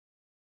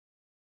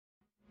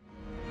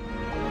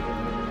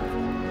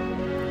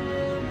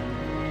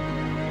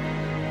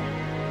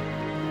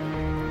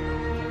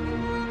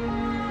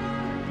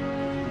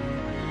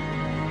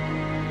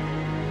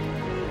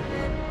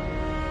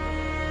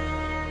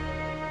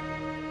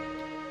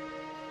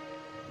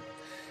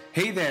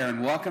Hey there,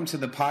 and welcome to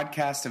the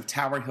podcast of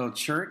Tower Hill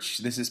Church.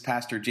 This is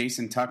Pastor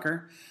Jason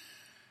Tucker.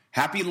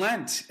 Happy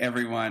Lent,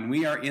 everyone.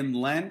 We are in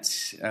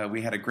Lent.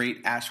 We had a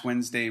great Ash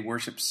Wednesday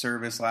worship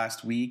service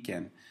last week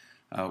and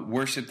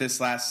worship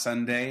this last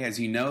Sunday. As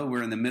you know,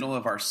 we're in the middle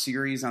of our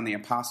series on the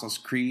Apostles'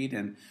 Creed,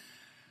 and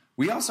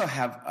we also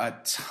have a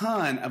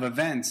ton of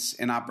events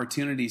and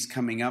opportunities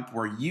coming up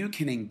where you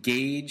can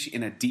engage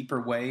in a deeper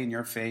way in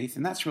your faith,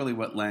 and that's really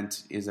what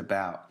Lent is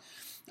about.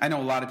 I know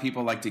a lot of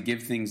people like to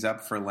give things up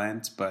for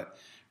Lent, but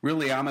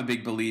really I'm a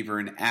big believer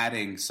in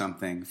adding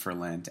something for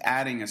Lent,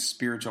 adding a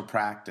spiritual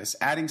practice,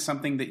 adding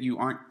something that you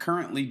aren't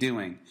currently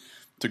doing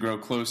to grow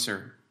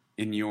closer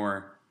in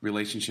your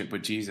relationship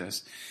with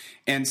Jesus.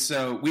 And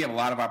so we have a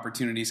lot of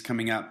opportunities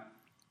coming up.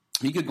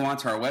 You could go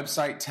onto our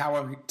website,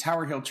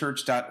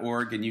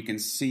 towerhillchurch.org, and you can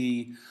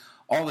see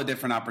all the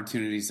different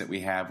opportunities that we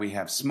have. We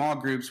have small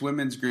groups,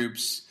 women's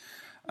groups,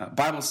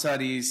 Bible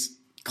studies,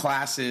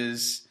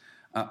 classes,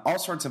 all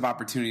sorts of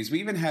opportunities. We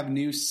even have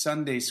new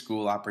Sunday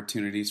school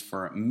opportunities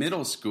for middle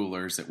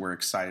schoolers that we're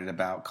excited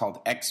about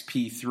called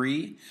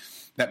XP3.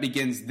 That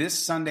begins this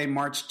Sunday,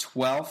 March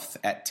 12th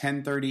at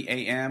 10:30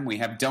 a.m. We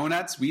have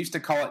donuts. We used to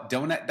call it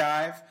Donut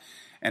Dive,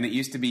 and it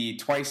used to be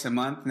twice a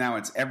month. Now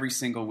it's every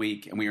single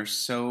week, and we are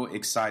so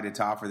excited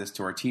to offer this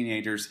to our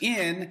teenagers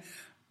in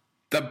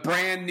the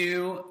brand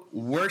new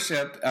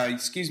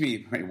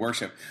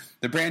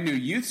the brand new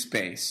youth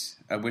space,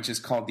 which is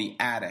called The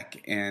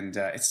Attic. And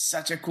it's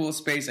such a cool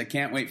space. I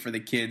can't wait for the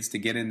kids to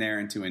get in there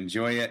and to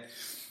enjoy it.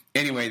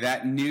 Anyway,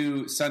 that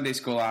new Sunday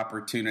school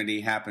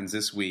opportunity happens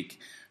this week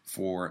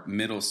for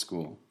middle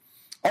school.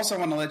 Also, I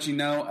want to let you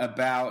know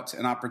about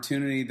an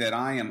opportunity that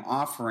I am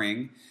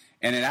offering,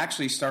 and it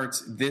actually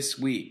starts this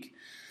week.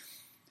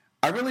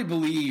 I really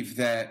believe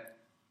that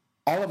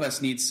all of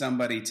us need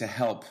somebody to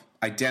help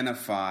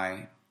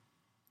identify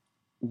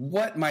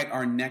what might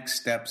our next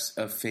steps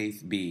of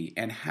faith be,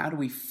 and how do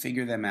we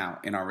figure them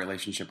out in our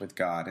relationship with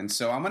God? And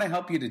so I'm going to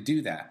help you to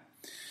do that.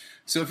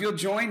 So if you'll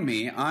join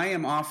me, I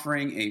am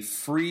offering a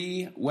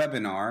free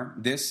webinar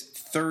this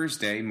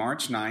Thursday,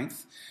 March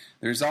 9th.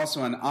 There's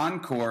also an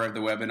encore of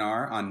the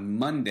webinar on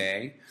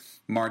Monday,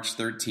 March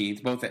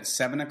 13th, both at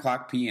 7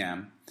 o'clock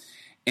p.m.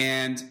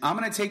 And I'm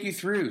going to take you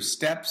through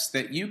steps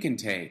that you can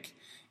take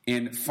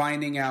in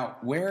finding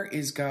out, where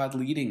is God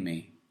leading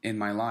me in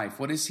my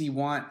life? What does He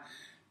want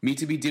me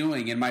to be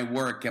doing in my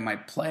work, in my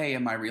play,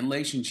 in my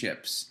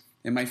relationships,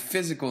 in my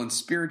physical and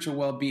spiritual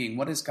well-being?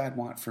 What does God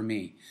want for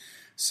me?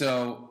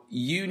 So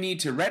you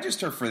need to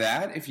register for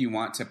that if you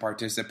want to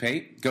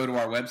participate. Go to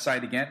our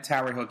website again,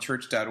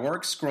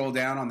 towerhillchurch.org. Scroll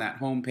down on that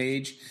home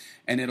page,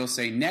 and it'll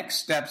say Next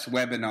Steps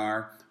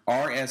Webinar,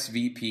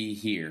 RSVP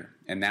here.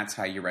 And that's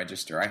how you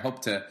register. I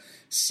hope to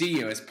see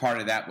you as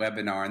part of that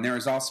webinar. And there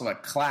is also a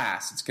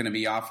class. It's going to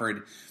be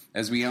offered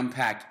as we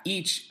unpack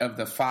each of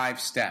the 5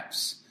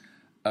 steps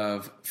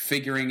of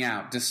figuring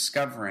out,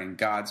 discovering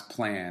God's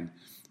plan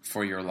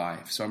for your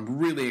life. So I'm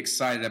really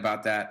excited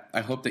about that.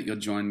 I hope that you'll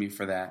join me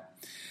for that.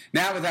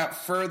 Now, without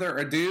further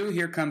ado,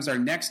 here comes our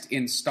next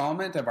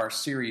installment of our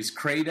series,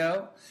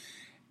 Credo,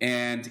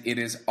 and it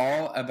is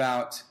all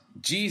about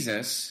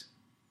Jesus,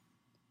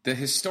 the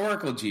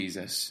historical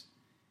Jesus,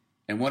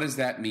 and what does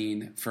that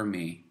mean for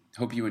me?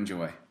 Hope you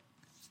enjoy.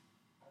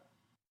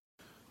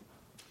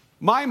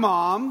 My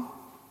mom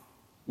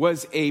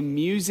was a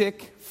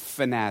music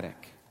fanatic.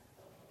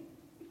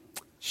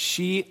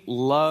 She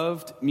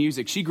loved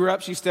music. She grew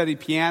up, she studied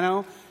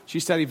piano, she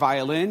studied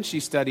violin, she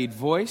studied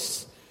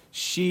voice,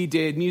 she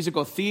did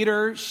musical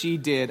theater, she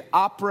did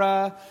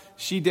opera,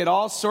 she did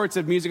all sorts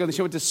of musical.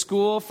 She went to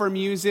school for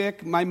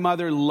music. My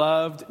mother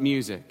loved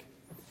music.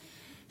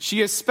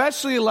 She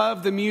especially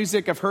loved the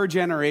music of her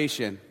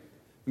generation,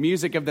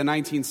 music of the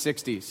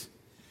 1960s.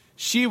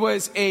 She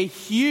was a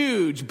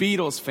huge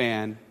Beatles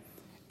fan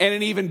and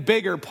an even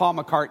bigger Paul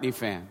McCartney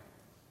fan.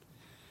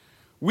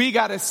 We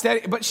got a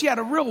steady, but she had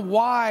a real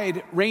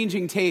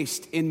wide-ranging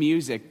taste in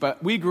music.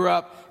 But we grew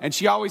up, and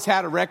she always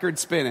had a record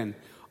spinning.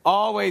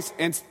 Always,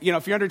 and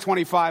if you're under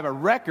 25, a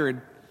record.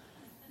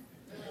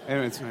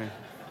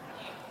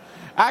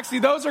 Actually,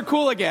 those are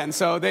cool again,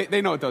 so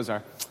they know what those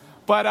are.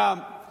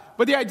 But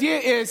the idea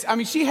is,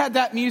 she had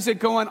that music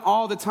going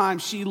all the time.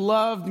 She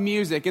loved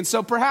music. And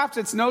so perhaps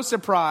it's no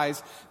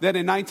surprise that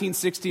in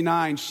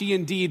 1969, she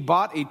indeed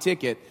bought a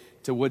ticket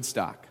to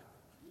Woodstock.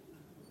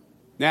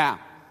 Now,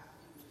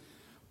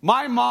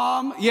 my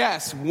mom,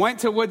 yes, went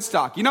to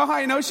Woodstock. You know how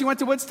I know she went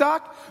to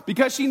Woodstock?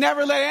 Because she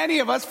never let any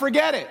of us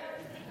forget it.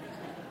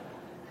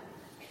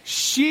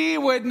 She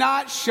would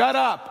not shut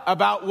up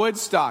about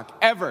Woodstock,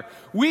 ever.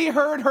 We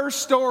heard her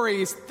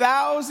stories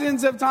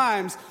thousands of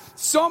times,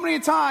 so many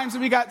times that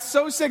we got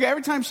so sick.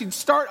 Every time she'd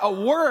start a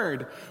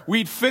word,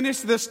 we'd finish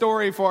the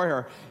story for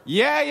her.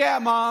 Yeah,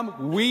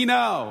 Mom, we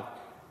know.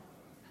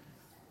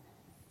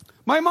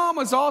 My mom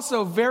was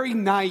also very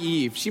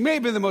naive. She may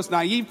have been the most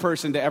naive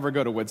person to ever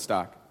go to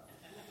Woodstock.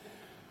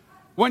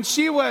 When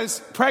she was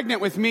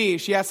pregnant with me,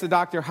 she asked the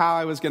doctor how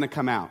I was going to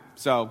come out.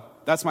 So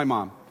that's my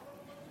mom.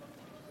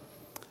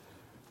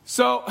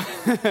 So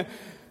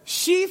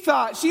she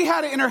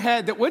had it in her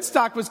head that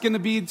Woodstock was going to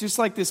be just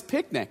like this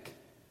picnic.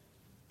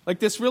 Like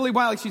this really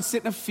wild, like she'd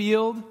sit in a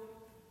field,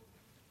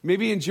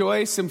 maybe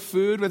enjoy some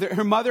food with her.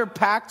 Her mother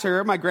packed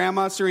her, my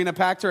grandma Serena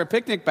packed her a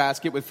picnic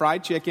basket with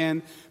fried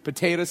chicken,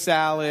 potato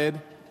salad.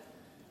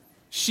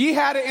 She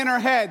had it in her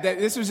head that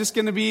this was just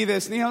going to be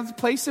this,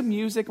 play some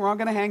music, we're all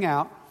going to hang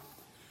out.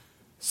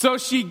 So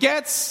she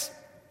gets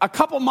a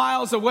couple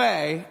miles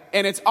away,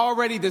 and it's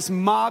already this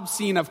mob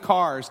scene of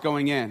cars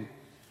going in.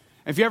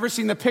 If you've ever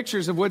seen the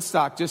pictures of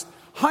Woodstock, just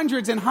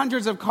hundreds and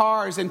hundreds of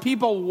cars and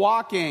people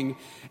walking.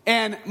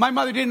 And my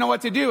mother didn't know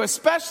what to do,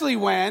 especially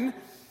when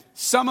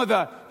some of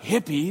the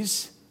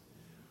hippies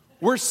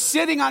were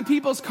sitting on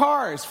people's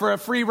cars for a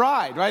free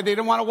ride, right? They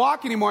didn't want to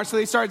walk anymore,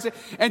 so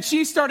and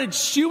she started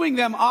shooing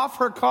them off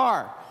her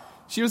car.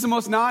 She was the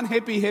most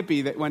non-hippie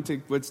hippie that went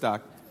to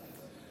Woodstock.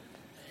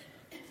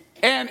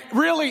 And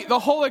really, the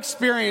whole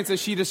experience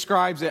as she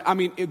describes it,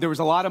 there was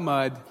a lot of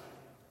mud.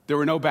 There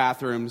were no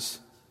bathrooms.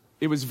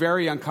 It was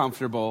very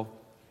uncomfortable.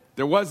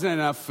 There wasn't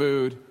enough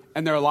food.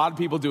 And there were a lot of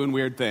people doing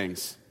weird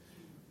things.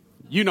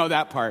 You know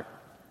that part.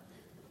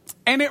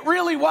 And it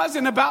really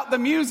wasn't about the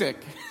music.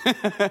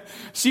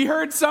 She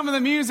heard some of the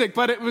music,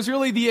 but it was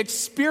really the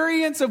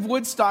experience of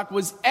Woodstock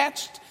was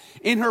etched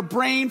in her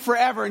brain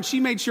forever, and she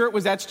made sure it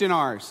was etched in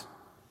ours.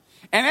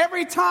 And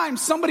every time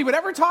somebody would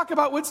ever talk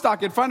about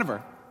Woodstock in front of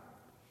her,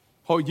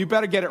 oh, you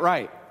better get it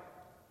right.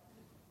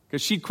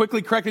 Because she'd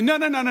quickly correct it.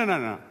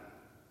 No.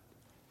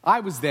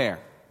 I was there.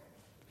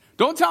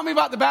 Don't tell me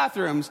about the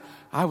bathrooms.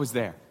 I was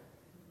there.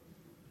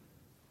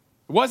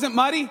 It wasn't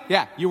muddy?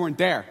 Yeah, you weren't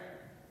there.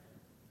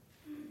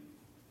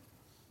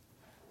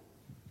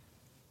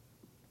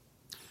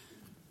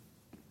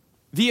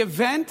 The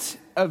event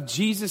of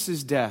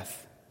Jesus'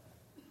 death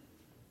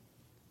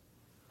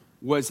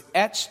was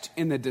etched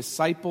in the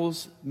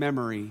disciples'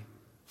 memory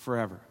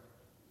forever.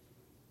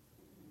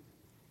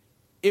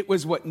 It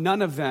was what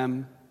none of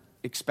them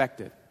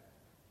expected.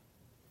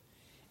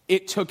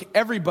 It took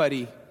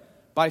everybody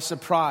by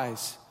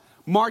surprise,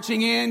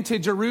 marching into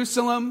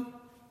Jerusalem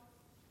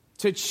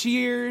to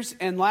cheers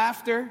and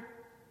laughter.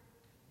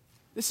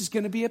 This is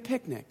going to be a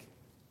picnic.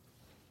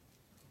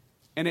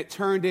 And it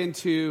turned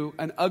into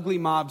an ugly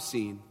mob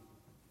scene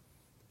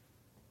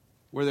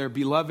where their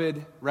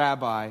beloved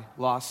rabbi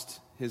lost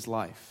his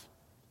life.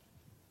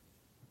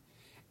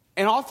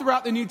 And all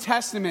throughout the New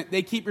Testament,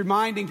 they keep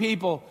reminding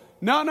people,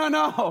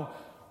 no.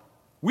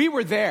 We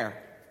were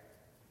there.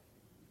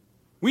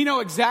 We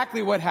know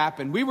exactly what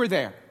happened. We were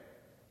there.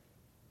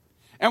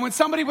 And when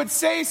somebody would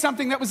say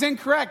something that was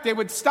incorrect, they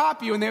would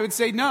stop you and they would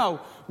say,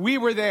 no, we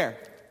were there.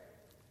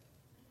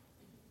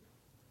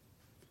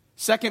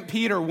 2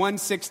 Peter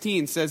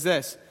 1:16 says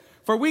this,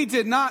 "For we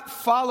did not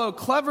follow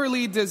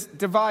cleverly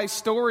devised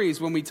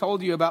stories when we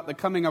told you about the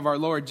coming of our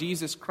Lord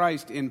Jesus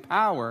Christ in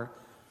power,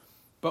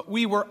 but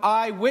we were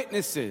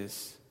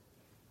eyewitnesses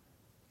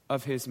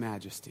of his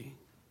majesty."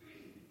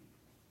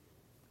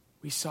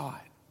 We saw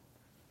it.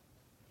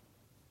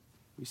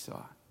 We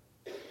saw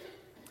it.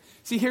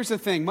 See, here's the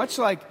thing. Much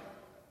like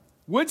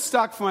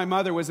Woodstock for my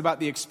mother was about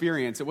the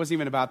experience, it wasn't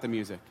even about the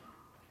music.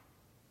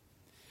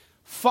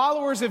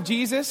 Followers of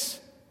Jesus,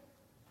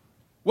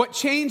 what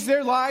changed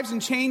their lives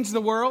and changed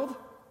the world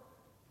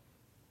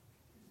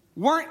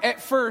weren't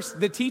at first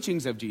the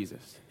teachings of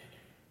Jesus.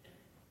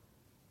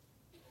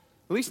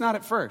 At least not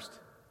at first.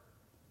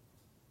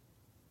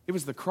 It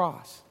was the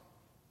cross.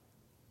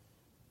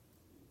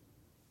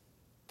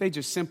 They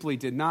just simply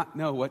did not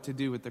know what to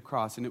do with the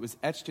cross, and it was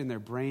etched in their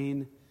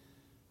brain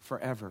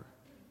forever.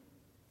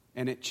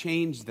 And it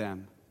changed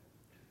them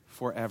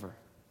forever.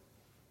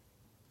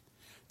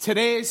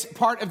 Today's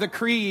part of the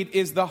creed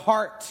is the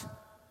heart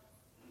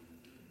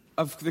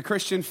of the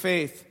Christian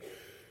faith.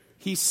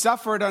 He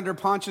suffered under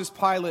Pontius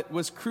Pilate,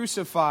 was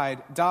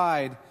crucified,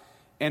 died,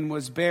 and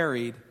was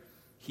buried.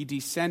 He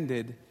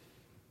descended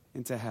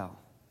into hell.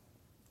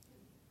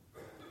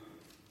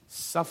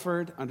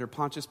 Suffered under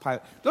Pontius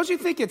Pilate. Don't you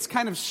think it's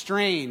kind of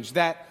strange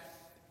that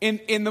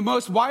in the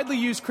most widely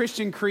used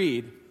Christian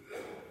creed,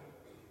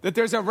 that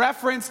there's a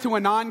reference to a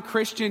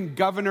non-Christian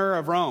governor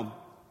of Rome?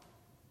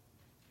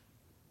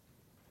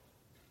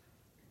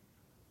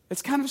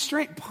 It's kind of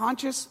strange.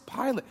 Pontius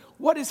Pilate.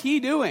 What is he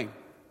doing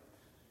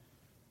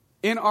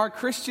in our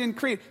Christian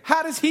creed?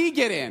 How does he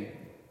get in?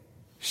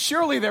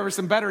 Surely there were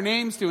some better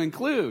names to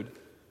include.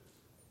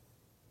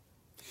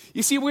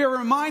 You see, we are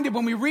reminded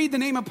when we read the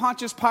name of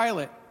Pontius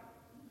Pilate,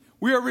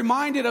 we are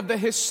reminded of the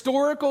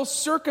historical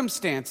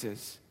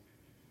circumstances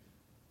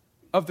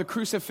of the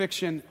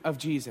crucifixion of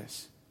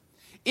Jesus.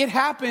 It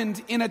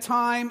happened in a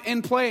time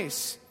and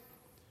place.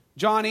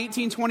 John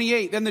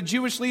 18:28, then the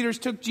Jewish leaders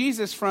took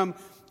Jesus from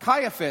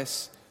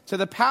Caiaphas to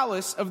the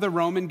palace of the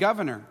Roman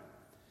governor.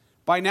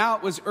 By now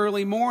it was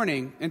early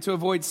morning, and to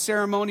avoid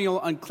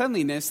ceremonial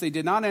uncleanliness, they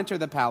did not enter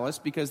the palace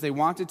because they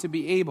wanted to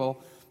be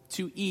able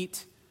to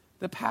eat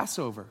the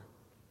Passover.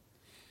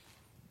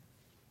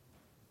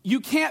 You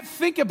can't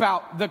think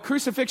about the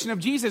crucifixion of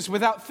Jesus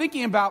without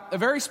thinking about a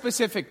very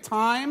specific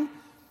time,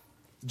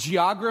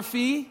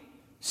 geography,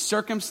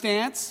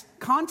 circumstance,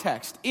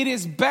 context. It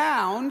is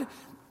bound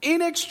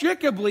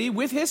inextricably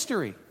with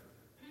history.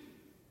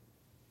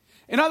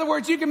 In other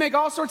words, you can make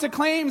all sorts of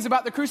claims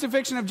about the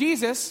crucifixion of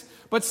Jesus,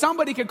 but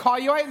somebody could call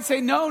you out and say,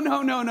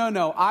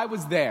 no, I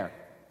was there.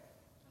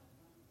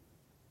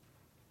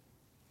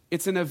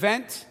 It's an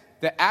event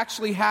that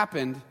actually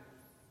happened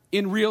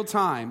in real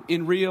time,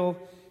 in real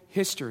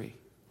history.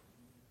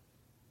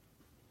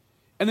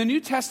 And the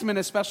New Testament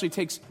especially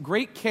takes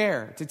great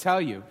care to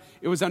tell you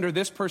it was under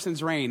this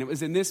person's reign. It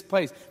was in this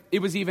place. It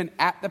was even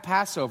at the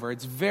Passover.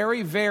 It's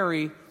very,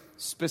 very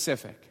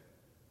specific.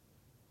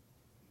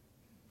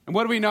 And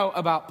what do we know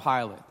about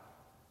Pilate?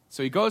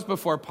 So he goes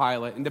before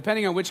Pilate, and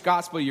depending on which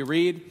gospel you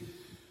read,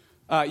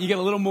 you get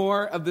a little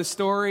more of the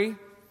story.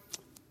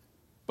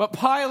 But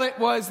Pilate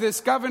was this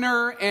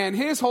governor, and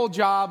his whole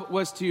job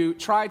was to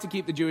try to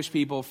keep the Jewish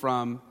people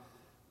from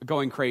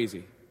going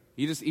crazy.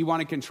 He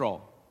wanted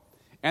control.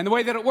 And the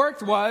way that it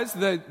worked was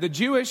the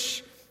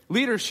Jewish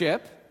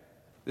leadership,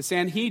 the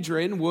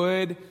Sanhedrin,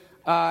 would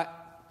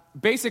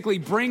basically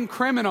bring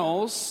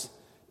criminals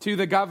to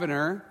the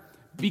governor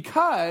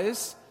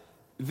because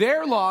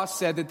their law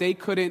said that they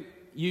couldn't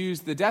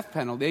use the death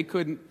penalty. They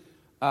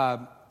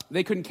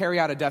couldn't carry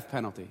out a death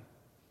penalty.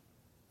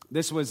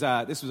 This was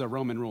a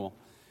Roman rule.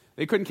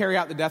 They couldn't carry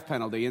out the death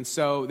penalty, and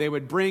so they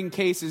would bring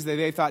cases that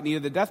they thought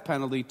needed the death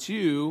penalty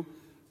to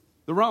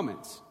the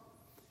Romans.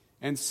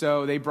 And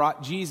so they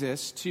brought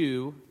Jesus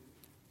to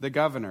the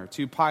governor,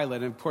 to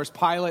Pilate. And of course,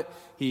 Pilate,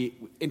 he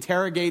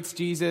interrogates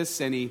Jesus,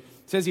 and he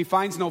says he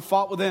finds no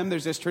fault with him.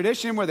 There's this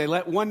tradition where they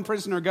let one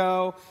prisoner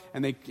go,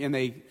 and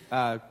they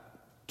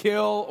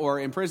kill or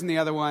imprison the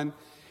other one.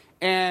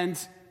 And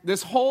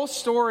this whole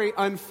story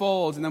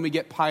unfolds, and then we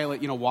get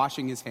Pilate,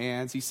 washing his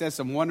hands. He says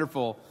some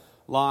wonderful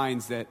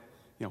lines that,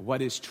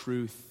 what is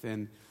truth?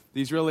 And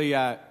these really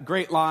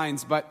great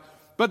lines. But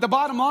the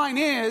bottom line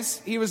is,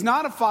 he was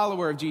not a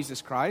follower of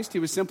Jesus Christ. He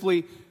was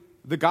simply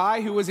the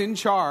guy who was in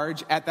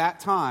charge at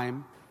that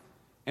time.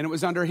 And it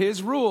was under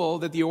his rule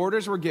that the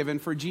orders were given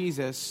for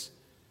Jesus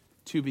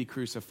to be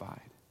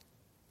crucified.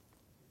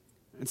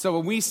 And so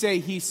when we say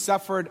he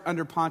suffered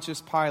under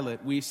Pontius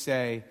Pilate, we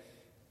say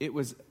it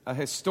was a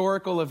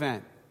historical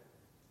event.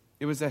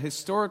 It was a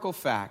historical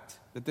fact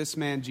that this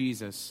man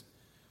Jesus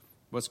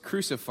was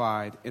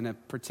crucified in a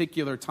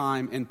particular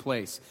time and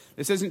place.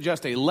 This isn't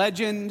just a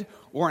legend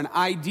or an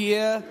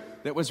idea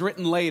that was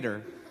written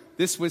later.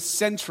 This was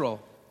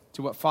central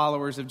to what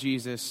followers of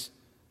Jesus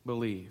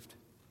believed.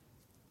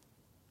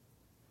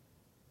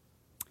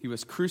 He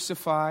was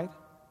crucified,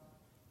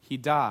 he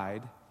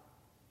died,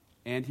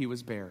 and he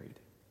was buried.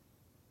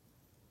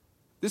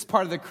 This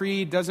part of the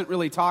creed doesn't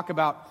really talk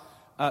about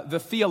the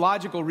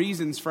theological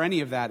reasons for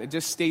any of that. It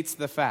just states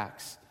the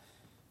facts.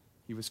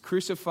 He was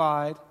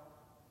crucified,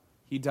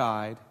 he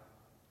died,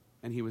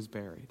 and he was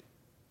buried.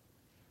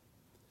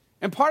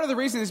 And part of the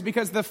reason is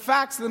because the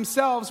facts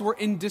themselves were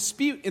in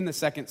dispute in the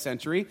 2nd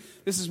century.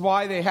 This is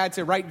why they had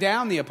to write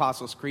down the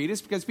Apostles' Creed,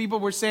 is because people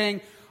were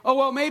saying, oh,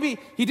 well, maybe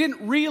he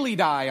didn't really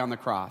die on the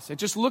cross. It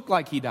just looked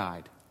like he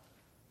died.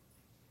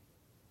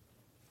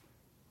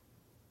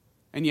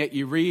 And yet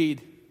you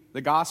read the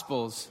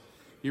Gospels,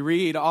 you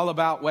read all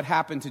about what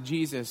happened to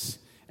Jesus,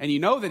 and you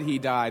know that he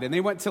died, and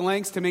they went to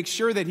lengths to make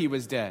sure that he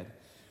was dead.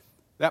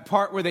 That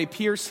part where they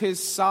pierce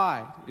his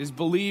side is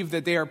believed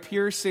that they are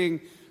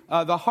piercing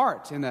the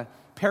heart and the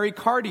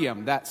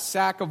pericardium, that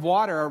sac of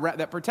water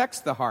that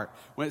protects the heart.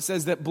 When it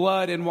says that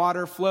blood and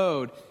water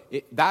flowed,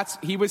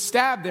 he was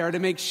stabbed there to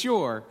make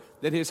sure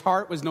that his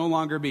heart was no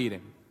longer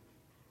beating,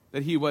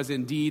 that he was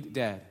indeed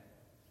dead.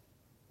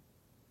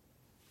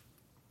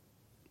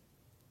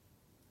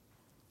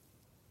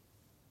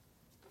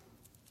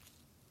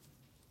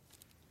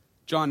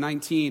 John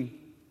 19,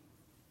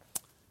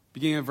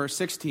 beginning of verse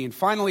 16.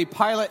 Finally,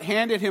 Pilate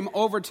handed him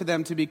over to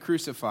them to be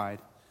crucified.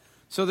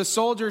 So the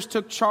soldiers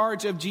took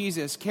charge of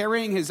Jesus.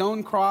 Carrying his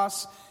own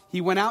cross, he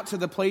went out to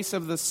the place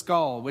of the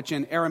skull, which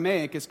in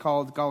Aramaic is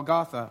called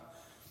Golgotha.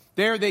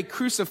 There they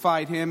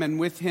crucified him, and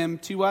with him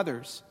 2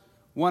 others,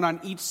 one on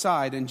each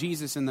side and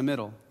Jesus in the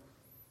middle.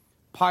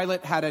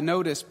 Pilate had a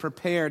notice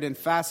prepared and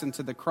fastened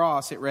to the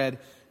cross. It read,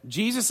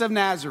 Jesus of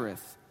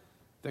Nazareth,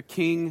 the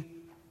King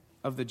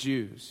of the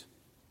Jews.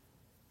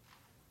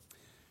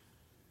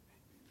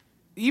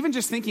 Even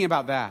just thinking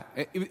about that,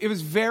 it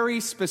was very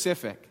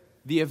specific,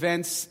 the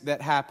events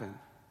that happened.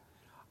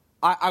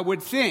 I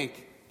would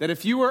think that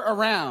if you were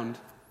around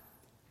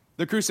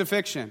the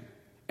crucifixion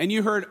and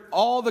you heard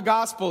all the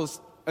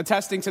Gospels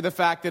attesting to the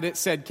fact that it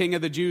said King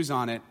of the Jews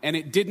on it, and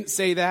it didn't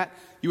say that,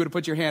 you would have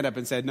put your hand up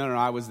and said, no,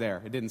 I was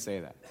there. It didn't say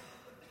that.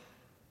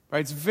 Right?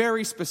 It's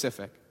very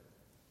specific.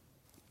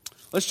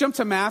 Let's jump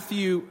to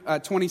Matthew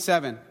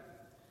 27,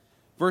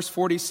 verse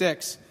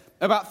 46.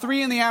 About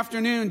 3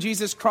 p.m,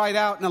 Jesus cried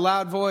out in a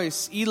loud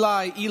voice,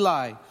 Eli,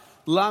 Eli,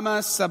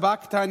 lama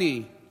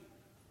sabachthani,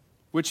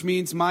 which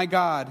means, my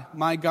God,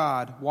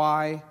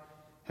 why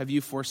have you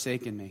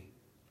forsaken me?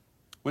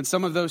 When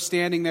some of those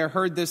standing there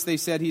heard this, they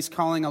said, he's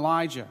calling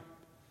Elijah.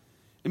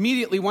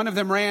 Immediately one of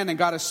them ran and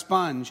got a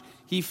sponge.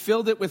 He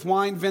filled it with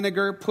wine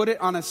vinegar, put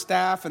it on a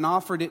staff, and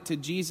offered it to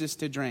Jesus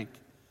to drink.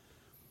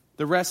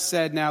 The rest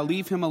said, "Now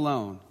leave him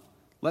alone.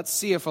 Let's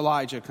see if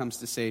Elijah comes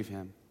to save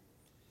him."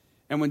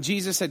 And when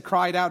Jesus had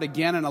cried out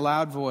again in a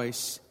loud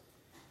voice,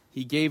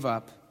 he gave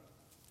up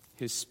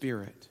his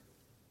spirit.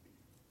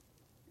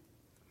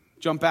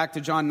 Jump back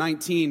to John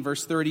 19,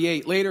 verse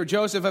 38. Later,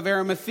 Joseph of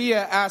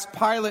Arimathea asked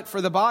Pilate for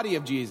the body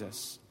of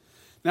Jesus.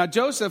 Now,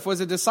 Joseph was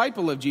a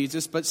disciple of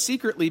Jesus, but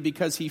secretly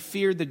because he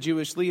feared the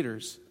Jewish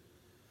leaders.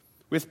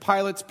 With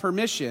Pilate's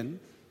permission,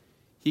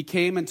 he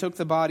came and took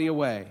the body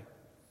away.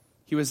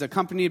 He was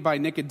accompanied by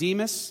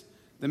Nicodemus,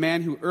 the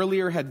man who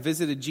earlier had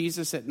visited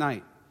Jesus at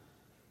night.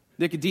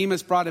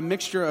 Nicodemus brought a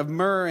mixture of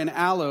myrrh and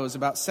aloes,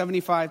 about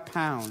 75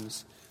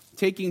 pounds.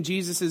 Taking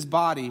Jesus'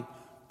 body,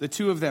 the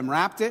two of them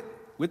wrapped it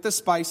with the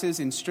spices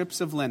in strips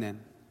of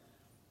linen.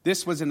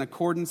 This was in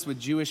accordance with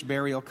Jewish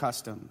burial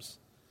customs.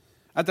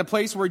 At the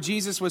place where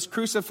Jesus was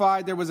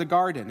crucified, there was a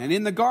garden, and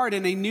in the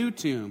garden a new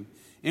tomb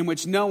in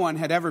which no one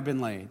had ever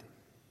been laid.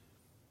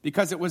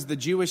 Because it was the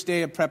Jewish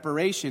day of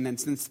preparation, and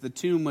since the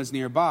tomb was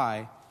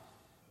nearby,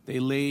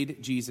 they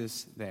laid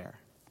Jesus there.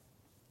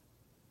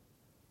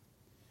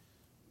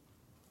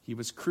 He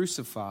was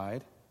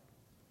crucified,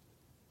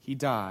 he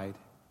died,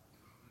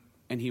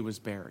 and he was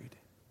buried.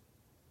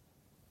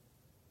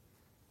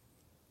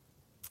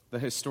 The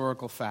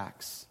historical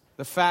facts.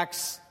 The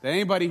facts that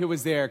anybody who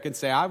was there can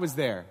say, "I was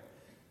there,"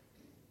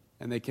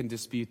 and they can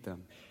dispute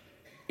them.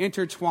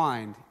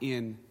 Intertwined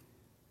in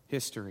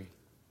history.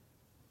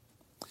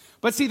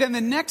 But see, then the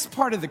next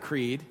part of the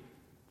creed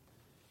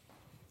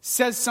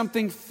says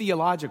something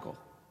theological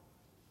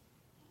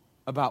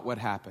about what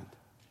happened.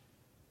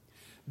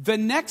 The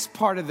next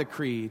part of the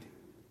creed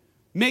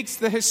makes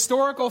the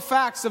historical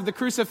facts of the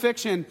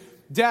crucifixion,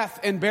 death,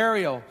 and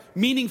burial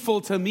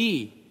meaningful to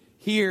me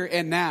here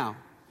and now.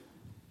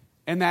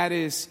 And that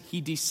is,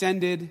 he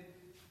descended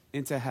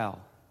into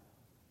hell.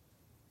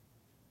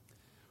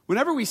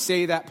 Whenever we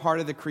say that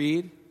part of the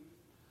creed,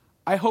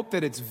 I hope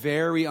that it's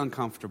very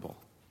uncomfortable.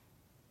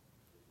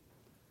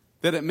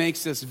 That it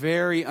makes us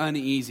very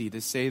uneasy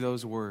to say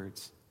those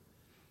words.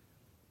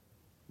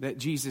 That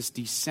Jesus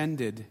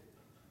descended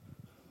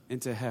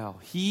into hell.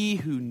 He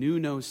who knew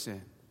no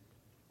sin,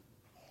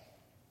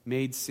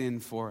 made sin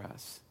for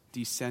us,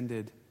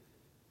 descended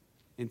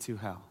into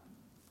hell.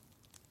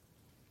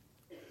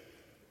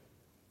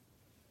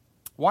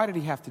 Why did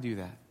he have to do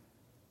that?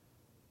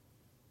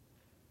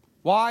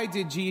 Why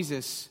did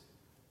Jesus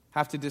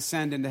have to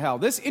descend into hell?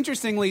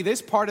 Interestingly,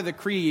 this part of the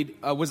creed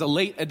was a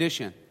late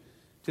addition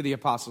to the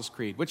Apostles'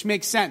 Creed, which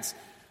makes sense.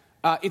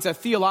 It's a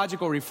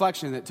theological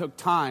reflection that took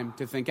time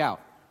to think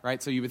out,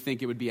 right? So you would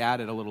think it would be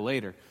added a little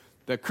later.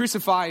 The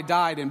crucified,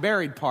 died, and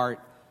buried part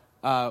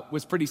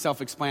was pretty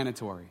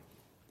self-explanatory.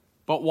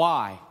 But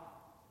why?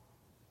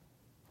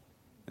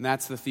 And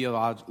that's the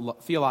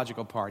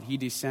theological part. He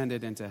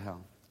descended into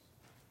hell.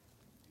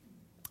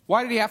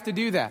 Why did he have to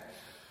do that? Have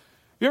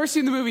you ever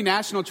seen the movie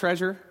National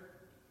Treasure?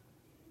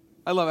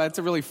 I love it. It's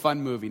a really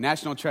fun movie,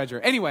 National Treasure.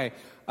 Anyway,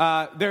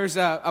 there's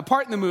a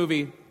part in the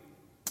movie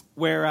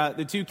where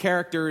the two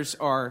characters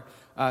are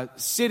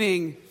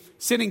sitting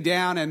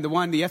down, and the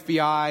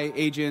FBI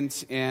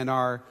agent and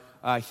our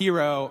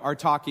hero are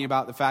talking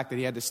about the fact that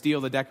he had to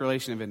steal the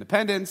Declaration of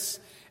Independence.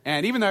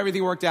 And even though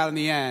everything worked out in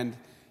the end,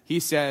 he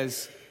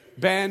says,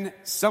 "Ben,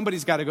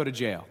 somebody's got to go to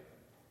jail.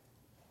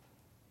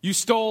 You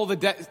stole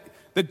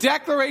the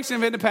Declaration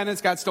of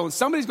Independence got stolen.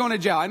 Somebody's going to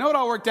jail. I know it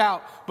all worked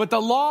out, but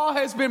the law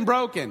has been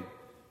broken.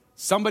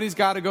 Somebody's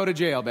got to go to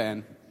jail,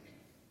 Ben."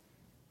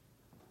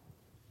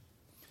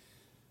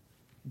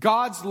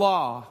 God's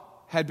law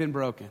had been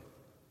broken.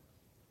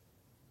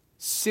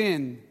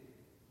 Sin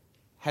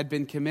had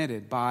been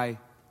committed by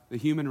the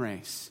human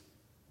race.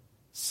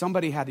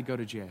 Somebody had to go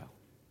to jail.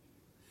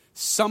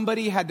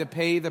 Somebody had to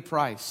pay the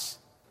price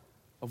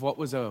of what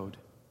was owed.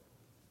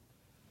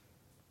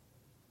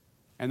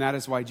 And that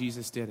is why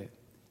Jesus did it.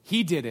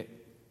 He did it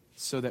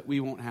so that we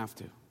won't have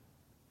to.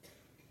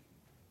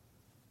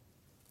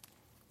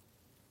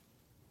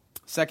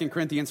 2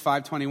 Corinthians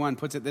 5:21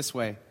 puts it this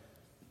way: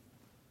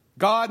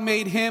 God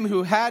made him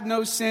who had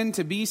no sin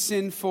to be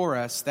sin for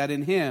us, that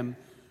in him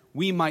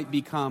we might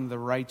become the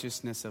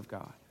righteousness of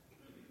God.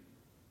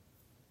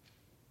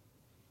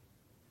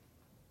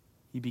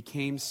 He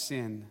became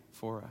sin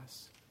for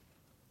us.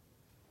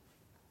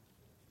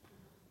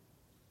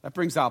 That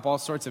brings up all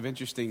sorts of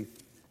interesting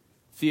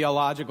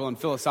theological and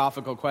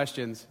philosophical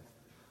questions.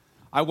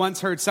 I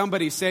once heard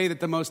somebody say that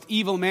the most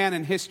evil man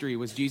in history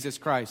was Jesus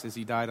Christ as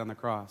he died on the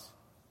cross.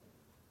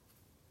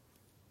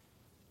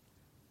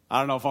 I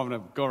don't know if I'm going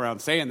to go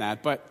around saying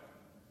that, but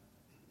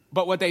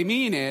what they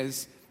mean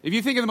is, if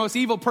you think of the most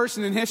evil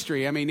person in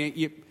history, I mean,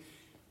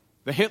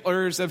 the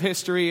Hitlers of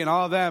history and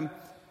all of them,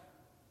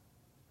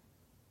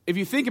 if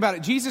you think about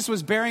it, Jesus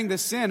was bearing the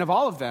sin of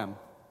all of them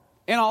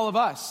and all of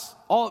us,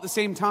 all at the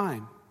same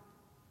time.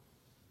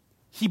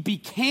 He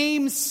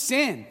became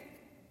sin.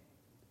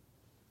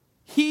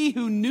 He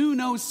who knew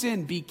no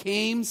sin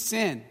became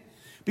sin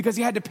because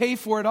he had to pay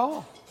for it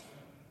all.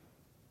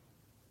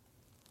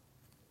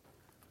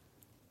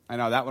 I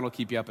know, that one will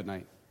keep you up at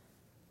night.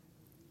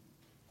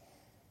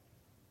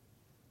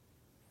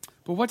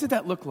 But what did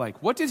that look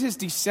like? What did his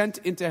descent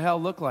into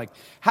hell look like?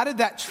 How did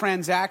that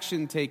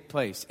transaction take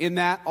place? In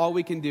that, all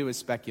we can do is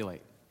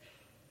speculate.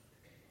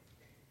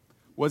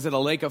 Was it a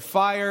lake of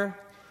fire?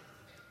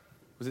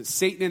 Was it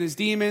Satan and his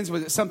demons?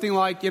 Was it something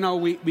like,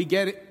 we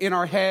get it in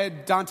our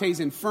head,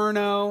 Dante's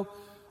Inferno?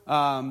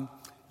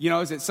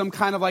 Is it some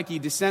kind of like he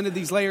descended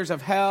these layers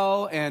of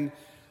hell? And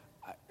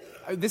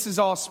this is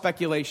all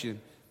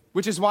speculation,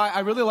 which is why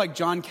I really like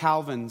John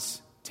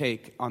Calvin's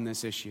take on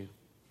this issue.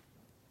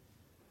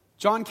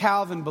 John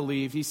Calvin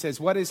believed, he says,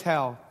 what is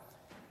hell?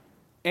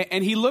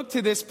 And he looked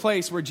to this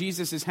place where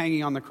Jesus is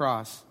hanging on the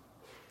cross,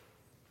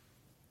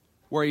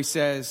 where he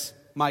says,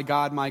 my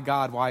God,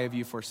 why have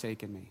you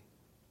forsaken me?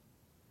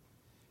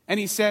 And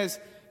he says,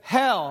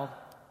 hell,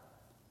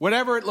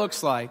 whatever it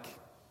looks like,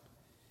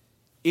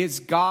 is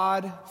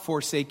God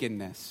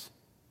forsakenness.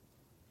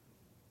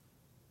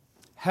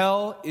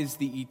 Hell is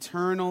the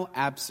eternal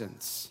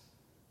absence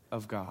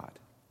of God.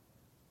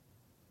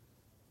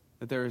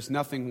 That there is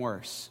nothing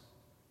worse,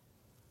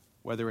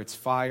 whether it's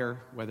fire,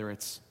 whether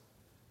it's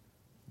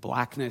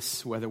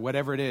blackness,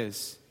 whatever it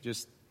is,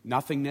 just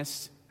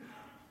nothingness.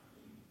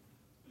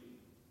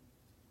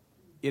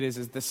 It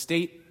is the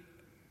state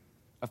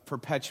of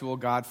perpetual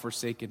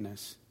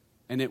God-forsakenness.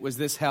 And it was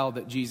this hell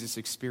that Jesus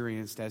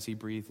experienced as he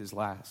breathed his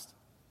last.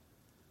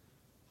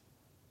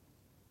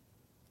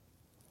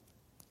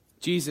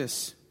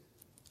 Jesus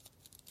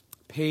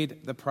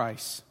paid the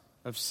price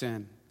of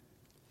sin.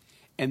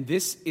 And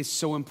this is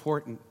so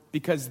important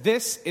because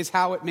this is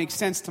how it makes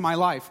sense to my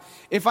life.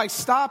 If I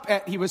stop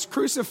at he was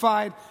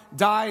crucified,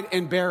 died,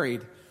 and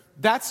buried,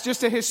 that's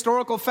just a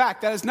historical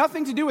fact. That has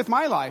nothing to do with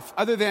my life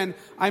other than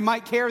I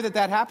might care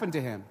that happened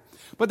to him.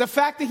 But the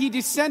fact that he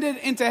descended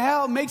into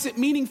hell makes it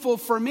meaningful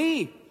for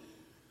me.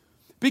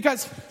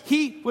 Because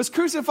he was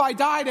crucified,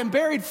 died, and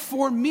buried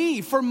for me,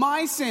 for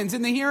my sins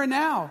in the here and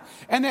now.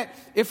 And that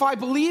if I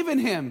believe in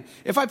him,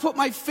 if I put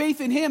my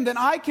faith in him, then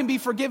I can be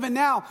forgiven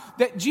now.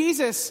 That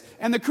Jesus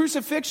and the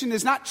crucifixion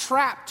is not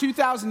trapped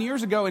 2,000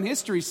 years ago in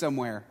history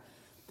somewhere.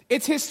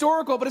 It's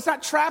historical, but it's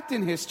not trapped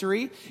in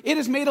history. It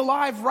is made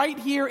alive right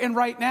here and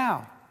right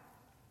now.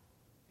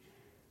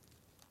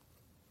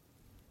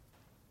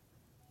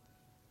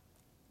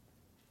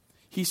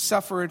 He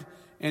suffered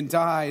and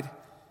died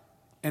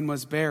and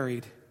was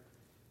buried,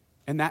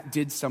 and that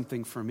did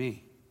something for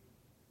me.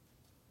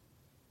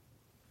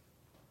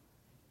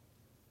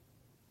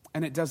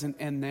 And it doesn't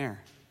end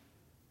there.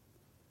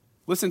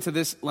 Listen to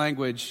this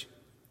language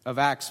of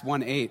Acts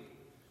 1:8.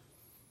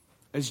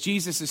 As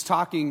Jesus is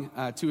talking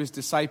to his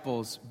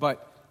disciples,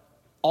 but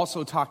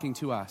also talking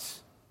to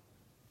us,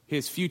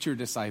 his future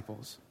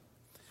disciples.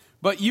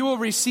 But you will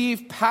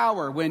receive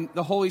power when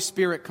the Holy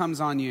Spirit comes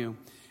on you,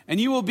 and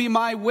you will be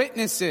my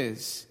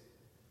witnesses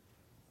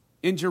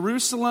in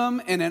Jerusalem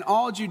and in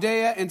all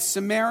Judea and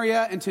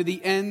Samaria and to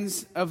the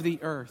ends of the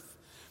earth.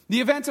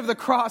 The event of the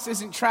cross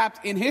isn't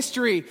trapped in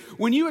history.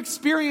 When you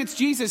experience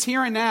Jesus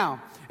here and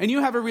now, and you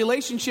have a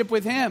relationship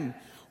with him,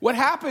 what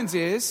happens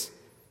is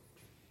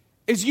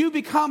you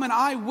become an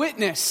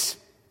eyewitness.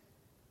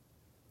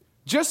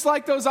 Just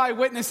like those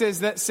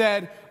eyewitnesses that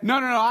said, no,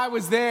 I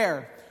was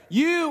there.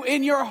 You,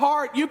 in your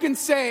heart, you can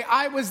say,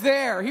 I was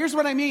there. Here's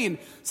what I mean.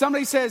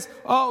 Somebody says,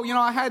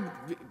 I had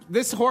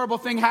this horrible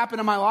thing happen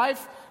in my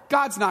life.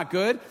 God's not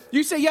good.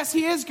 You say, yes,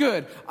 he is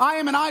good. I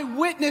am an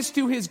eyewitness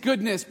to his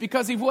goodness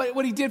because of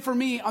what he did for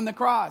me on the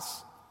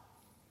cross.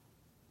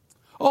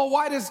 Oh,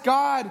 why does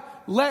God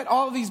let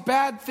all these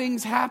bad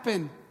things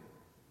happen?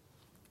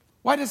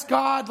 Why does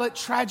God let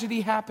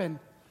tragedy happen?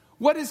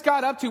 What is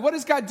God up to? What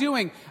is God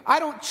doing? I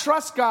don't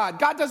trust God.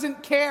 God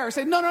doesn't care.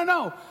 Say,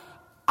 no.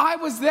 I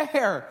was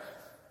there.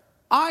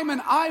 I'm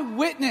an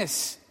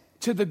eyewitness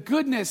to the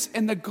goodness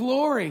and the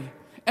glory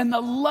and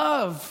the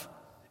love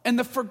and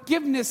the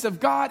forgiveness of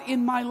God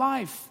in my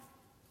life.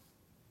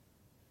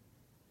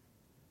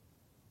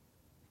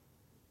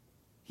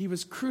 He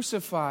was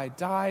crucified,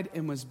 died,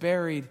 and was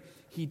buried.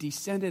 He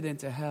descended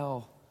into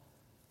hell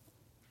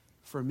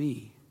for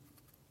me.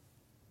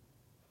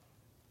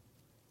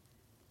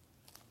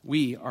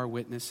 We are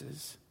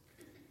witnesses.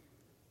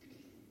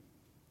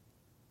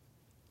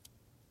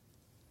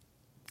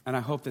 And I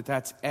hope that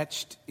that's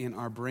etched in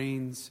our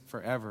brains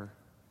forever.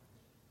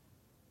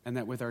 And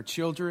that with our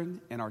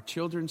children and our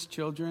children's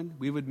children,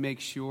 we would make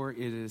sure it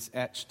is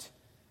etched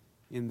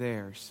in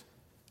theirs.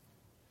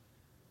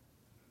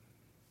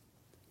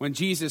 When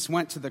Jesus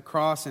went to the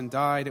cross and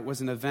died, it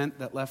was an event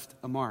that left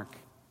a mark.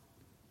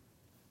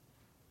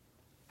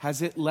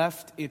 Has it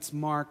left its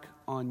mark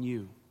on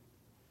you?